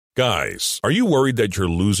Guys, are you worried that you're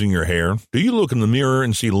losing your hair? Do you look in the mirror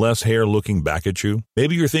and see less hair looking back at you?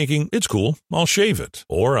 Maybe you're thinking, it's cool, I'll shave it.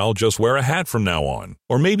 Or I'll just wear a hat from now on.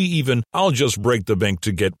 Or maybe even, I'll just break the bank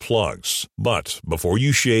to get plugs. But before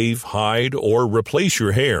you shave, hide, or replace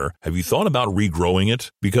your hair, have you thought about regrowing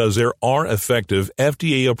it? Because there are effective,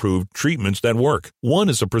 FDA-approved treatments that work. One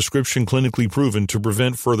is a prescription clinically proven to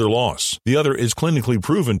prevent further loss. The other is clinically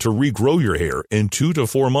proven to regrow your hair in 2 to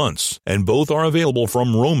 4 months. And both are available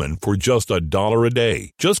from Roman for just $1 a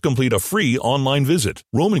day. Just complete a free online visit.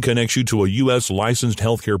 Roman connects you to a U.S. licensed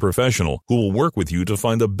healthcare professional who will work with you to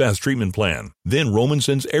find the best treatment plan. Then Roman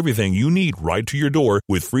sends everything you need right to your door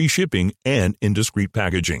with free shipping and in discreet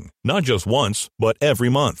packaging. Not just once, but every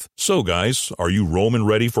month. So guys, are you Roman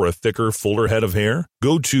ready for a thicker, fuller head of hair?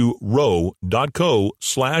 Go to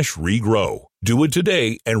ro.co/regrow. Do it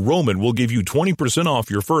today, and Roman will give you 20%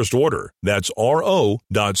 off your first order. That's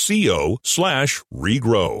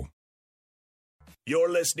ro.co/regrow.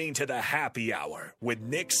 You're listening to The Happy Hour with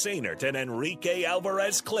Nick Sainert and Enrique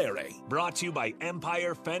Alvarez Clary. Brought to you by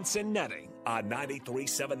Empire Fence and Netting on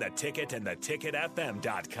 93.7 The Ticket and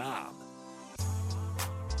theticketfm.com.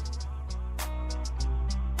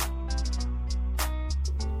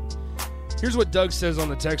 Here's what Doug says on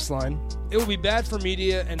the text line. It will be bad for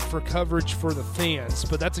media and for coverage for the fans,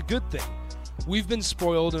 but that's a good thing. We've been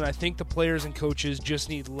spoiled, and I think the players and coaches just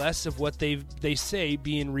need less of what they say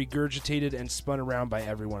being regurgitated and spun around by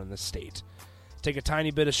everyone in the state. Take a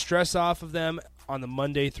tiny bit of stress off of them on the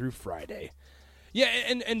Monday through Friday. Yeah,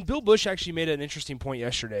 and Bill Busch actually made an interesting point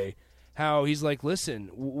yesterday, how he's like, listen,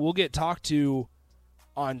 we'll get talked to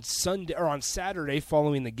on Sunday or on Saturday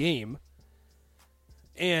following the game,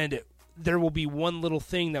 and there will be one little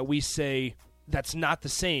thing that we say that's not the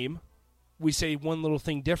same. We say one little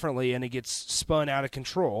thing differently, and it gets spun out of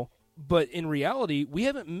control. But in reality, we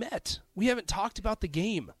haven't met. We haven't talked about the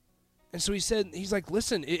game. And so he's like,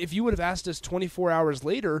 listen, if you would have asked us 24 hours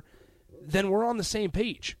later, then we're on the same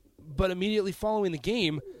page. But immediately following the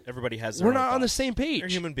game, everybody has their own not thoughts. on the same page. They're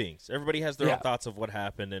human beings. Everybody has their own thoughts of what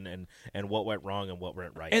happened and what went wrong and what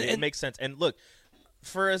went right. It makes sense. And look,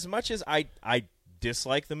 for as much as I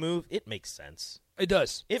dislike the move, it makes sense. It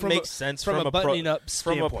does. It makes sense from a buttoning up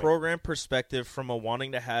standpoint. From a program perspective, from a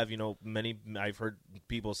wanting to have, I've heard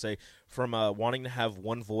people say, from a wanting to have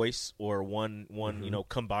one voice or one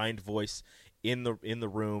combined voice in the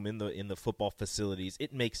room, in the football facilities.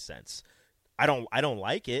 It makes sense. I don't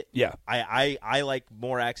like it. Yeah. I like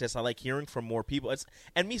more access. I like hearing from more people.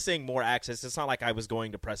 And me saying more access, it's not like I was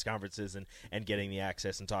going to press conferences and getting the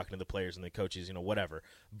access and talking to the players and the coaches, whatever.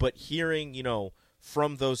 But hearing,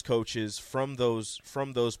 from those coaches, from those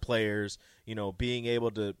players, being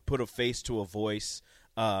able to put a face to a voice,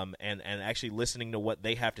 and actually listening to what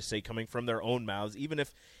they have to say coming from their own mouths, even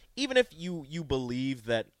if you believe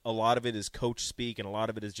that a lot of it is coach speak and a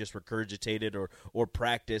lot of it is just regurgitated or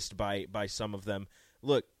practiced by some of them.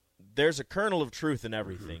 Look, there's a kernel of truth in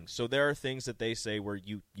everything. So there are things that they say where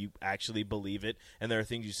you actually believe it, and there are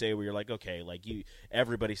things you say where you're like, okay, like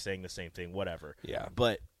everybody's saying the same thing, whatever. Yeah.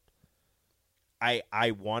 But I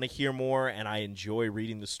want to hear more, and I enjoy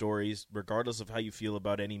reading the stories, regardless of how you feel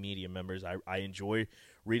about any media members. I enjoy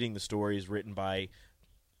reading the stories written by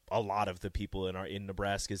a lot of the people in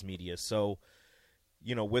Nebraska's media. So,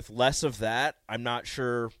 with less of that, I'm not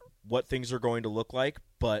sure what things are going to look like,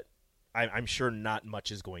 but I'm sure not much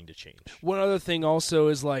is going to change. One other thing also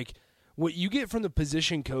is like what you get from the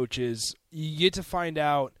position coaches, you get to find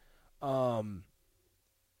out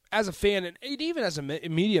as a fan and even as a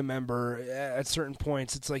media member at certain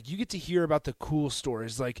points, it's like you get to hear about the cool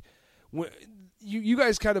stories. Like you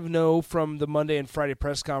guys kind of know from the Monday and Friday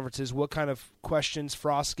press conferences what kind of questions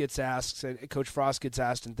Frost gets asked, and Coach Frost gets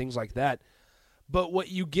asked, and things like that. But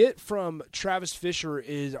what you get from Travis Fisher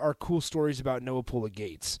are cool stories about Noah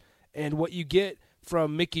Pula-Gates. And what you get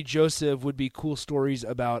from Mickey Joseph would be cool stories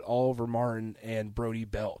about Oliver Martin and Brody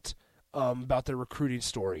Belt, about their recruiting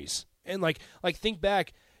stories. And like think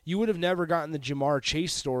back, you would have never gotten the Jamar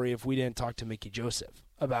Chase story if we didn't talk to Mickey Joseph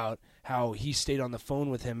about how he stayed on the phone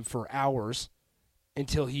with him for hours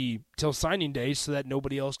until signing day so that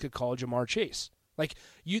nobody else could call Jamar Chase. Like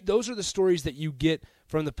those are the stories that you get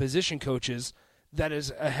from the position coaches that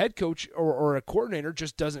as a head coach or a coordinator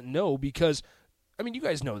just doesn't know, because I mean, you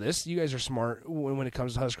guys know this. You guys are smart when it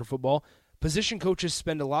comes to Husker football. Position coaches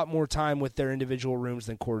spend a lot more time with their individual rooms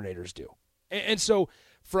than coordinators do. And so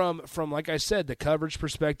from like I said, the coverage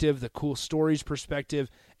perspective, the cool stories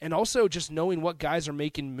perspective, and also just knowing what guys are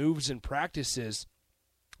making moves in practices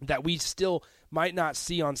that we still might not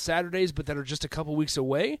see on Saturdays, but that are just a couple weeks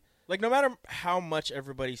away. Like, no matter how much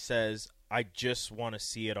everybody says, I just want to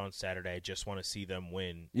see it on Saturday. I just want to see them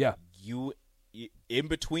win. Yeah. In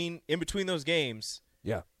between those games,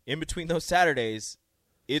 Yeah. in between those Saturdays,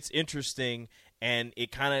 it's interesting, and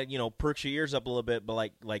it kind of, perks your ears up a little bit,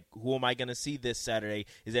 but like who am I going to see this Saturday?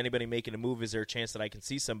 Is anybody making a move? Is there a chance that I can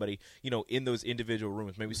see somebody, in those individual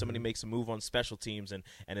rooms? Maybe somebody makes a move on special teams and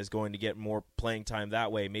is going to get more playing time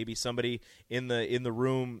that way. Maybe somebody in the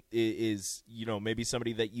room is, maybe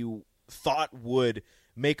somebody that you thought would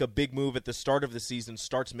make a big move at the start of the season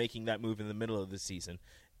starts making that move in the middle of the season.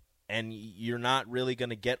 And you're not really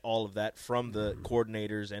going to get all of that from the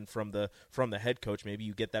coordinators and from the head coach. Maybe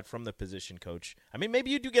you get that from the position coach. I mean, maybe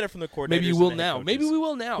you do get it from the coordinators. Maybe you will now. Maybe we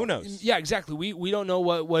will now. Who knows? Yeah, exactly. We don't know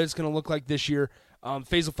what it's going to look like this year.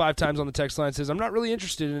 Faisal 5 times on the text line says, I'm not really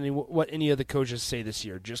interested in what any of the coaches say this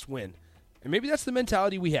year. Just win. And maybe that's the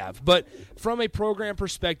mentality we have. But from a program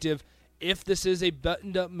perspective, if this is a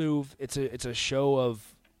buttoned-up move, it's a show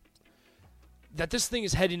of that this thing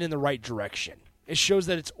is heading in the right direction. It shows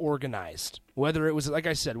that it's organized. Whether it was, like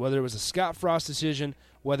I said, whether it was a Scott Frost decision,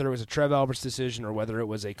 whether it was a Trev Alberts decision, or whether it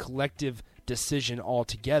was a collective decision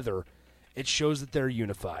altogether, it shows that they're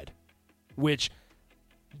unified. Which,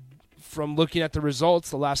 from looking at the results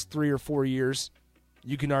the last 3 or 4 years,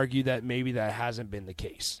 you can argue that maybe that hasn't been the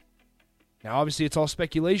case. Now, obviously, it's all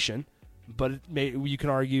speculation, but you can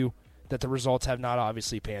argue that the results have not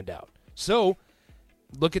obviously panned out. So,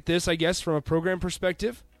 look at this, I guess, from a program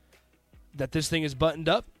perspective, that this thing is buttoned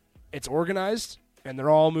up, it's organized, and they're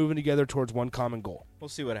all moving together towards one common goal. We'll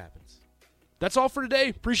see what happens. That's all for today.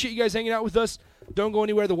 Appreciate you guys hanging out with us. Don't go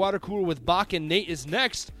anywhere. The Water Cooler with Bach and Nate is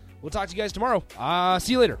next. We'll talk to you guys tomorrow.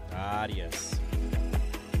 See you later. Adios.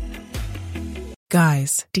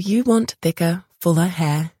 Guys, do you want thicker, fuller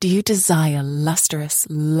hair? Do you desire lustrous,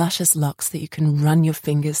 luscious locks that you can run your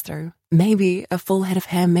fingers through? Maybe a full head of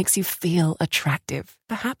hair makes you feel attractive.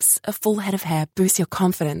 Perhaps a full head of hair boosts your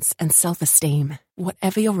confidence and self-esteem.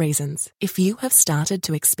 Whatever your reasons, if you have started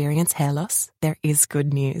to experience hair loss, there is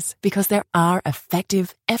good news, because there are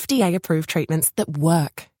effective, FDA-approved treatments that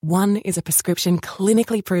work. One is a prescription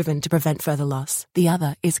clinically proven to prevent further loss. The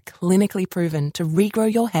other is clinically proven to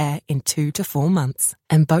regrow your hair in 2 to 4 months.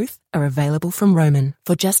 And both are available from Roman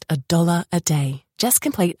for just $1 a day. Just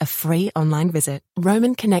complete a free online visit.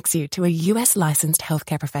 Roman connects you to a US licensed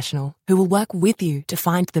healthcare professional who will work with you to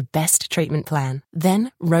find the best treatment plan.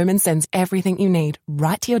 Then Roman sends everything you need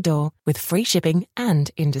right to your door with free shipping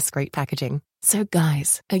and indiscreet packaging. So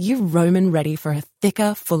guys, are you Roman ready for a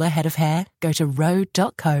thicker, fuller head of hair? Go to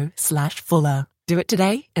ro.co/fuller. Do it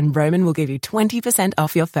today and Roman will give you 20%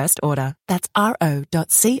 off your first order. That's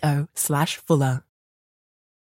ro.co/fuller.